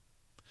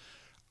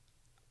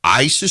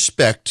 I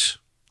suspect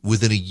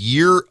within a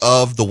year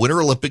of the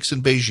Winter Olympics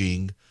in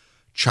Beijing,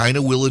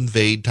 China will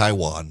invade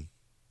Taiwan.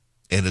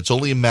 And it's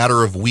only a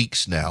matter of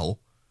weeks now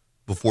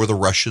before the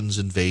Russians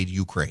invade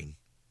Ukraine.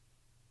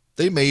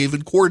 They may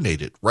even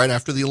coordinate it right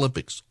after the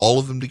Olympics, all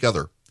of them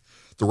together.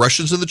 The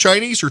Russians and the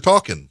Chinese are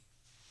talking.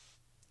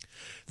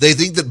 They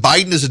think that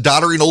Biden is a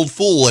doddering old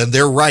fool, and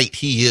they're right.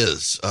 He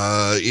is.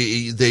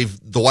 The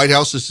White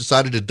House has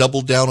decided to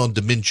double down on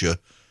dementia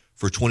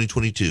for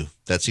 2022.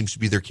 That seems to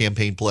be their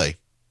campaign play.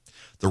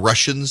 The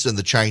Russians and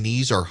the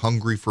Chinese are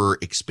hungry for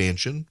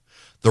expansion.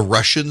 The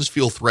Russians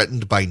feel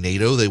threatened by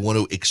NATO. They want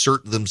to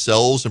exert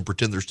themselves and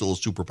pretend they're still a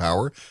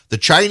superpower. The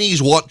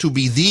Chinese want to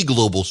be the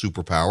global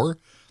superpower.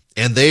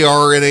 And they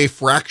are in a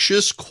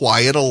fractious,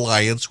 quiet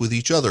alliance with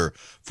each other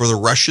for the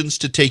Russians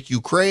to take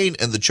Ukraine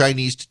and the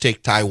Chinese to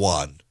take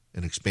Taiwan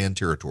and expand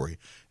territory.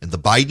 And the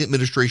Biden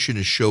administration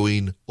is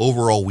showing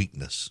overall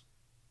weakness.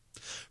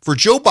 For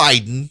Joe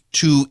Biden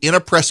to, in a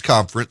press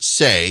conference,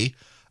 say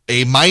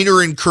a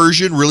minor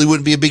incursion really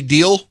wouldn't be a big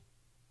deal,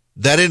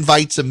 that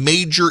invites a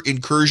major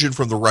incursion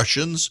from the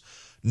Russians,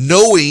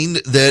 knowing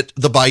that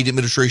the Biden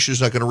administration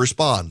is not going to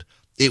respond.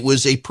 It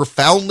was a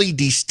profoundly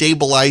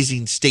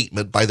destabilizing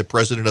statement by the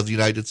President of the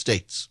United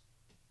States.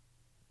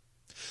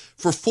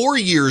 For 4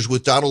 years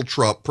with Donald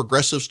Trump,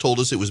 progressives told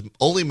us it was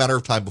only a matter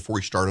of time before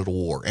he started a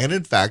war. And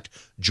in fact,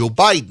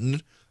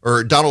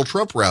 Donald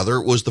Trump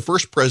was the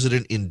first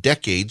president in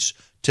decades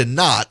to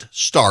not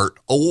start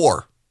a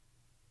war.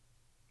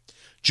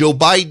 Joe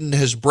Biden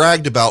has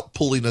bragged about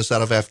pulling us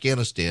out of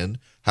Afghanistan,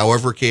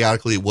 however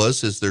chaotically it was,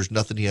 says there's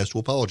nothing he has to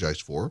apologize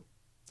for.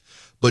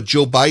 But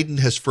Joe Biden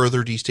has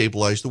further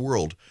destabilized the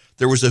world.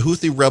 There was a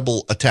Houthi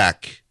rebel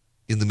attack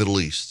in the Middle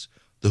East.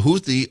 The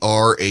Houthi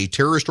are a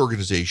terrorist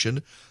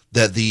organization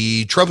that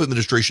the Trump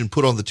administration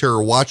put on the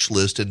terror watch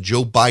list, and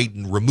Joe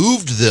Biden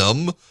removed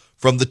them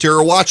from the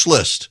terror watch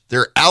list.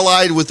 They're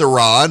allied with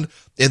Iran,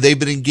 and they've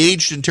been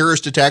engaged in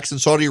terrorist attacks in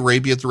Saudi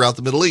Arabia throughout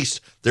the Middle East.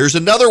 There's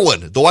another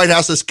one. The White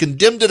House has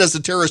condemned it as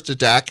a terrorist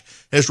attack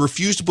and has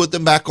refused to put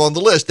them back on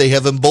the list. They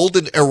have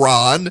emboldened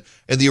Iran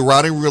and the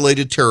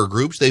Iranian-related terror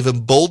groups. They've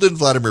emboldened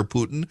Vladimir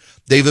Putin.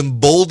 They've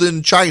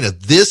emboldened China.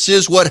 This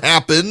is what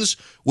happens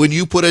when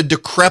you put a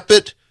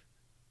decrepit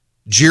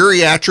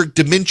geriatric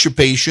dementia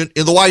patient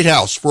in the White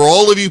House. For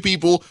all of you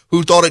people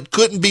who thought it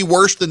couldn't be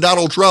worse than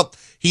Donald Trump,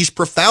 he's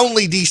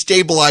profoundly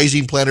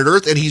destabilizing planet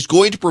Earth, and he's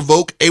going to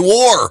provoke a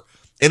war.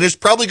 And it's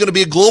probably going to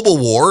be a global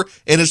war,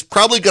 and it's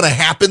probably going to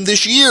happen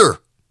this year.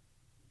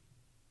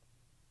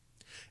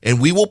 And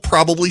we will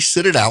probably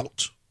sit it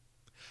out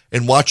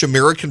and watch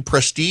American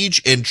prestige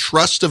and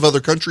trust of other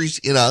countries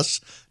in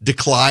us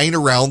decline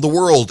around the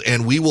world.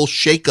 And we will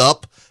shake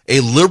up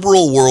a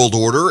liberal world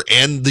order,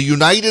 and the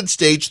United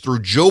States, through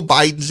Joe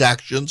Biden's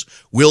actions,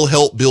 will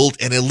help build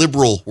an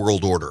illiberal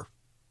world order.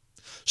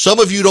 Some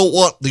of you don't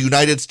want the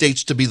United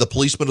States to be the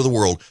policeman of the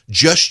world.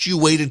 Just you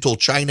wait until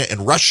China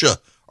and Russia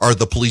are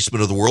the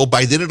policemen of the world.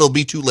 By then it'll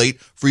be too late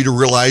for you to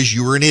realize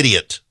you were an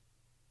idiot.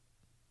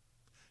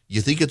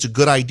 You think it's a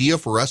good idea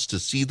for us to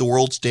see the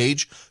world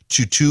stage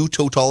to two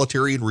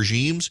totalitarian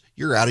regimes?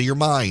 You're out of your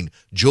mind.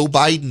 Joe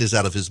Biden is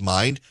out of his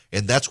mind,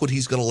 and that's what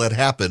he's going to let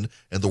happen,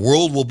 and the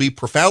world will be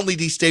profoundly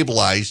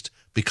destabilized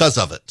because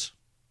of it.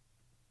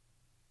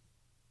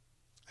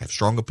 I have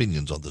strong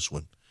opinions on this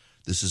one.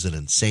 This is an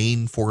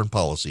insane foreign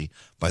policy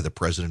by the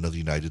President of the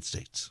United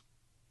States.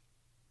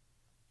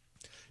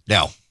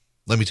 Now,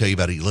 let me tell you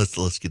about it.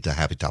 Let's get to a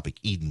happy topic,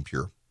 Eden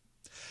Pure.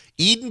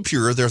 Eden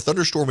Pure, their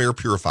thunderstorm air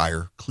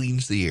purifier,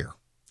 cleans the air,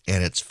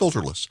 and it's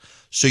filterless.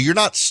 So you're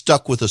not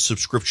stuck with a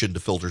subscription to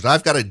filters.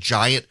 I've got a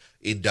giant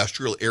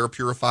industrial air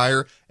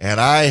purifier, and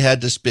I had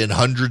to spend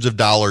hundreds of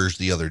dollars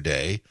the other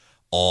day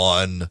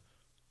on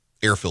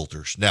air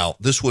filters. Now,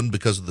 this one,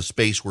 because of the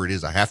space where it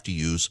is, I have to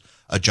use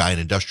a giant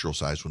industrial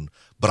size one.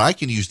 But I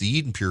can use the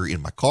Eden Pure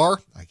in my car.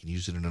 I can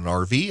use it in an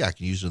RV. I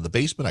can use it in the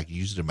basement. I can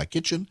use it in my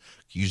kitchen.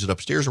 I can use it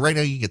upstairs. And right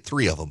now you can get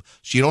 3 of them,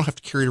 so you don't have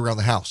to carry it around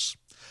the house.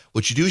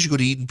 What you do is you go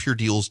to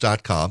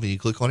EdenPureDeals.com and you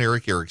click on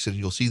Eric Erickson,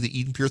 and you'll see the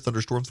Eden Pure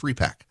Thunderstorm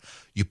 3-pack.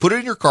 You put it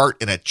in your cart,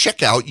 and at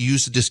checkout, you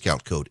use the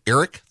discount code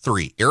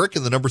ERIC3, Eric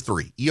and the number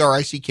 3,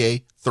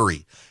 ERICK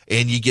 3,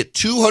 and you get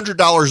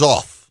 $200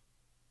 off.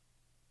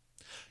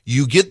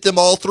 You get them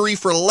all 3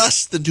 for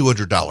less than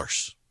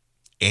 $200,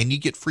 and you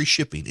get free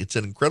shipping. It's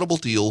an incredible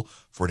deal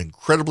for an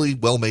incredibly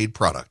well-made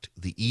product,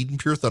 the Eden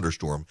Pure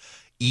Thunderstorm.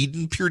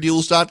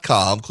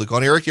 EdenPureDeals.com, click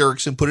on Eric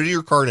Erickson, put it in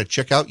your cart, and at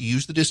checkout, you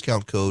use the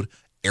discount code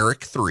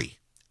ERIC3,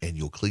 and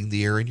you'll clean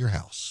the air in your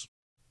house.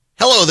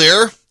 Hello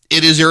there.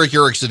 It is Eric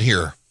Erickson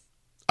here.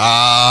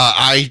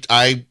 I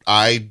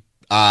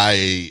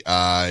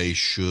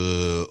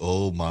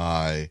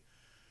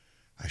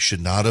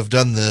should not have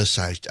done this.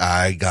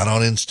 I got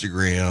on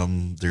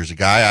Instagram. There's a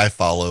guy I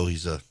follow.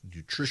 He's a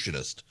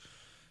nutritionist.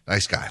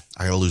 Nice guy.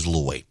 I gotta lose a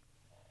little weight.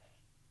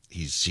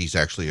 He's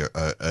actually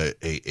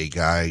a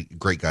guy,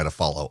 great guy to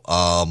follow.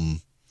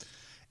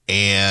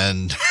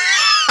 And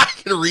I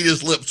can read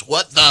his lips.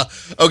 What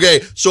the?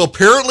 Okay, so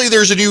apparently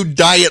there's a new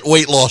diet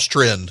weight loss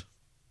trend.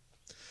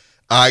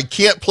 I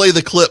can't play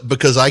the clip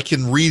because I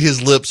can read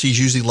his lips. He's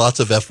using lots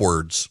of F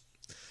words.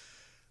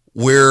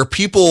 Where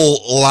people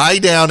lie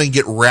down and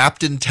get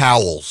wrapped in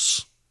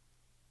towels.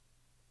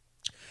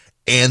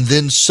 And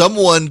then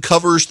someone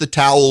covers the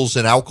towels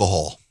in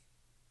alcohol.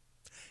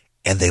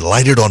 And they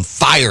light it on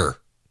fire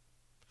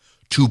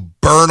to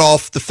burn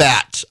off the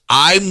fat.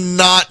 I'm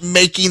not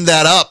making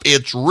that up.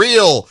 It's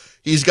real.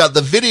 He's got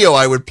the video.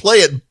 I would play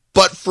it,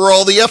 but for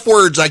all the F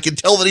words I can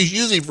tell that he's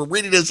using from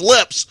reading his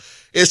lips,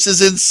 this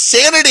is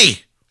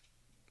insanity.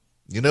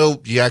 You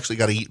know, you actually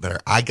got to eat better.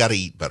 I got to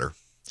eat better.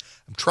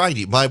 I'm trying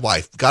to eat. My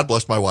wife, God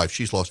bless my wife,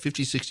 she's lost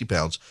 50, 60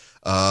 pounds.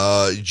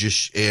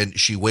 And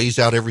she weighs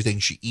out everything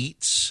she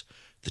eats,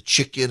 the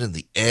chicken and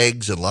the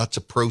eggs and lots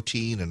of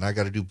protein. And I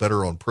got to do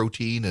better on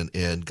protein,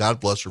 and God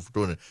bless her for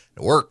doing it.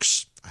 It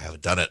works. I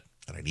haven't done it,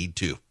 and I need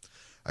to.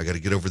 I got to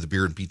get over the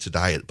beer and pizza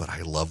diet, but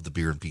I love the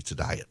beer and pizza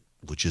diet.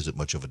 which isn't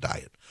much of a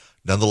diet.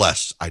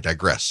 Nonetheless, I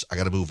digress. I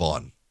got to move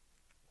on.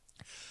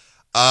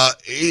 I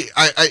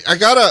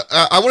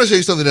want to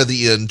say something at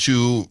the end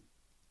to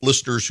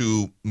listeners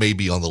who may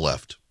be on the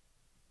left.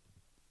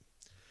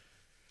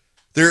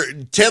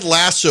 Ted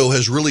Lasso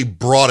has really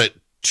brought it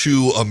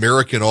to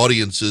American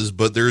audiences,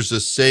 but there's a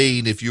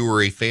saying, if you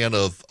were a fan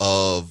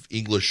of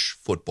English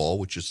football,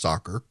 which is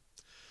soccer,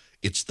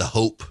 it's the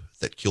hope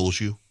that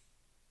kills you.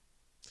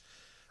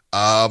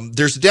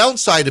 There's a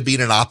downside to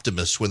being an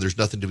optimist when there's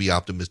nothing to be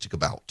optimistic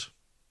about.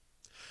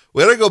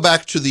 We got to go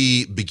back to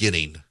the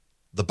beginning.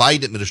 The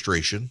Biden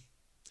administration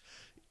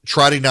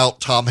trotting out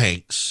Tom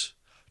Hanks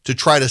to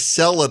try to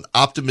sell an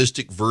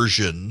optimistic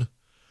version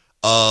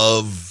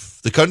of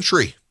the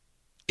country.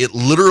 It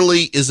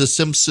literally is a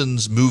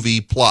Simpsons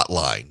movie plot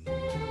line.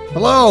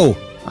 Hello,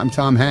 I'm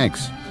Tom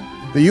Hanks.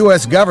 The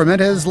U.S. government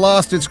has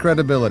lost its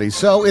credibility,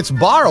 so it's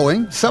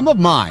borrowing some of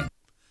mine.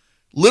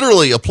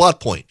 Literally a plot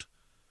point.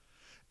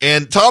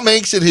 And Tom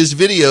Hanks in his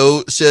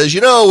video says,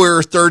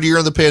 we're third year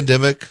in the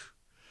pandemic.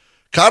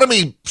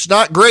 Economy's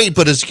not great,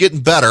 but it's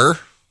getting better.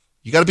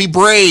 You got to be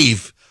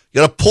brave.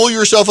 You got to pull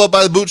yourself up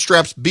by the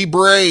bootstraps. Be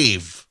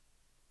brave.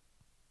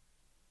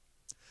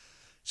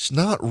 It's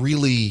not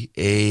really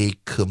a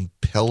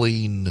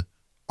compelling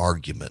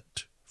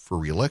argument for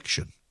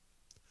re-election.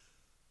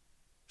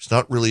 It's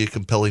not really a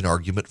compelling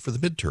argument for the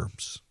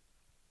midterms.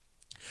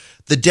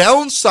 The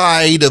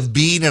downside of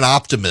being an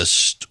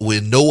optimist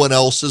when no one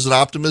else is an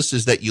optimist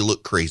is that you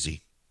look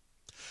crazy.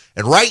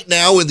 And right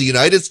now in the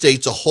United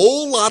States, a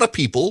whole lot of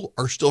people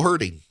are still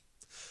hurting.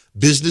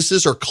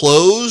 Businesses are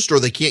closed or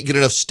they can't get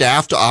enough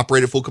staff to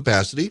operate at full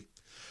capacity.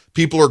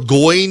 People are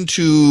going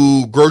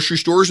to grocery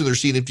stores and they're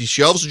seeing empty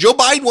shelves. Joe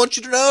Biden wants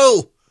you to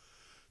know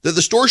that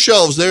the store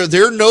shelves,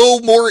 they're no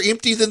more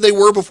empty than they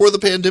were before the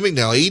pandemic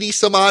now. 80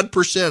 some odd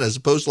percent as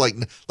opposed to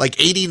like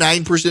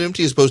 89%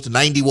 empty as opposed to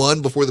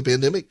 91 before the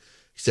pandemic.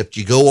 Except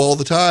you go all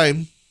the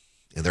time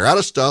and they're out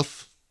of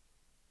stuff.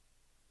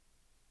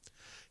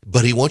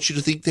 But he wants you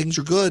to think things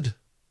are good.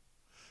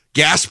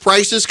 Gas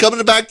prices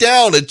coming back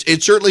down.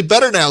 It's certainly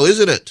better now,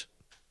 isn't it?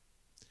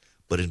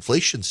 But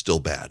inflation's still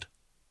bad.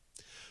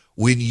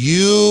 When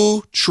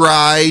you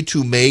try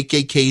to make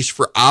a case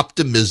for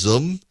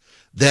optimism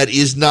that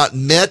is not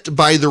met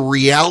by the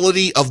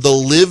reality of the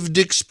lived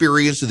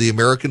experience of the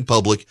American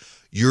public,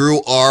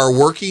 you are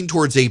working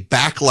towards a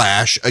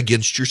backlash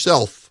against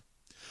yourself.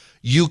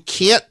 You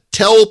can't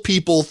tell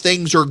people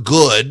things are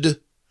good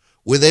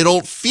when they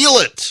don't feel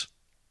it.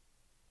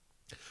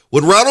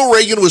 When Ronald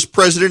Reagan was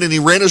president and he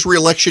ran his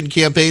re-election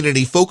campaign and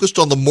he focused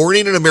on the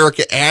Morning in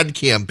America ad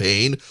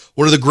campaign,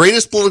 one of the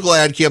greatest political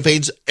ad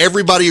campaigns,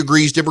 everybody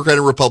agrees, Democrat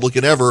and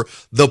Republican ever,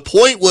 the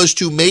point was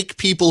to make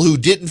people who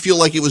didn't feel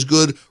like it was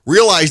good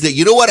realize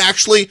that,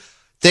 actually,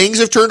 things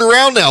have turned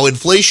around now.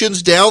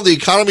 Inflation's down. The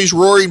economy's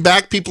roaring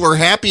back. People are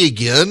happy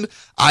again.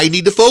 I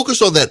need to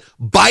focus on that.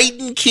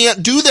 Biden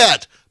can't do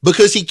that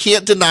because he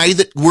can't deny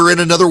that we're in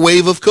another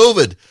wave of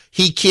COVID.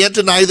 He can't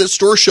deny that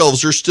store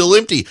shelves are still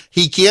empty.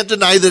 He can't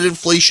deny that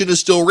inflation is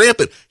still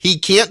rampant. He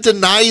can't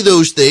deny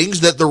those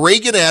things that the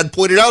Reagan ad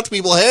pointed out to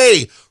people.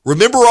 Hey,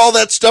 remember all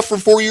that stuff from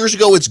 4 years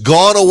ago? It's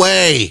gone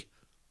away.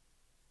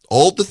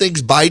 All the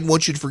things Biden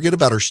wants you to forget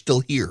about are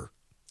still here.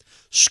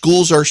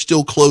 Schools are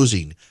still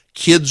closing.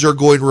 Kids are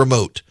going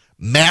remote.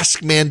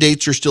 Mask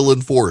mandates are still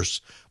in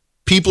force.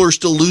 People are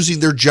still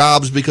losing their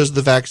jobs because of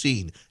the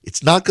vaccine.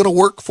 It's not going to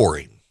work for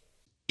him.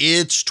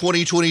 It's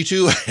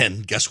 2022,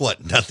 and guess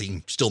what?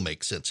 Nothing still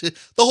makes sense. The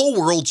whole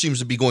world seems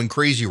to be going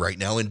crazy right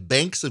now, and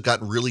banks have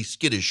gotten really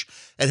skittish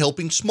at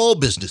helping small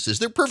businesses.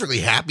 They're perfectly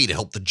happy to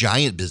help the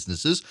giant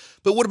businesses,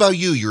 but what about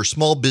you? You're a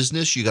small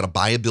business, you got to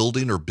buy a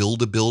building or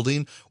build a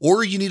building,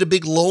 or you need a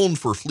big loan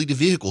for a fleet of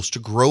vehicles to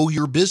grow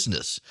your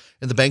business,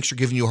 and the banks are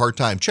giving you a hard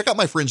time. Check out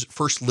my friends at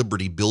First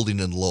Liberty Building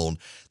and Loan.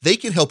 They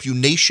can help you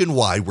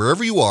nationwide,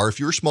 wherever you are. If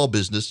you're a small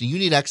business and you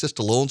need access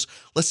to loans,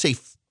 let's say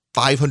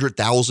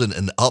 $500,000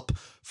 and up,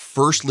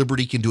 First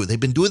Liberty can do it. They've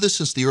been doing this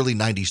since the early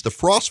 90s. The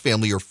Frost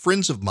family are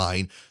friends of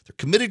mine. They're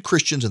committed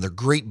Christians and they're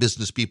great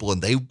business people,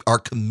 and they are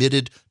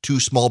committed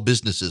to small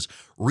businesses.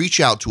 Reach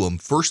out to them.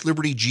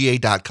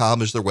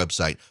 FirstLibertyGA.com is their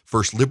website.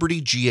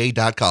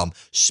 FirstLibertyGA.com.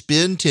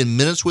 Spend 10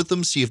 minutes with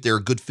them. See if they're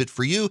a good fit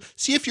for you.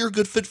 See if you're a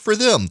good fit for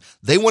them.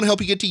 They want to help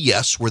you get to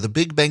yes, where the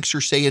big banks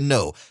are saying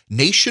no.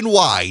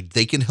 Nationwide,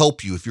 they can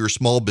help you if you're a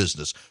small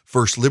business.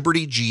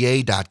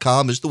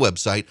 FirstLibertyGA.com is the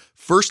website.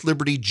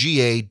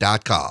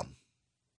 FirstLibertyGA.com.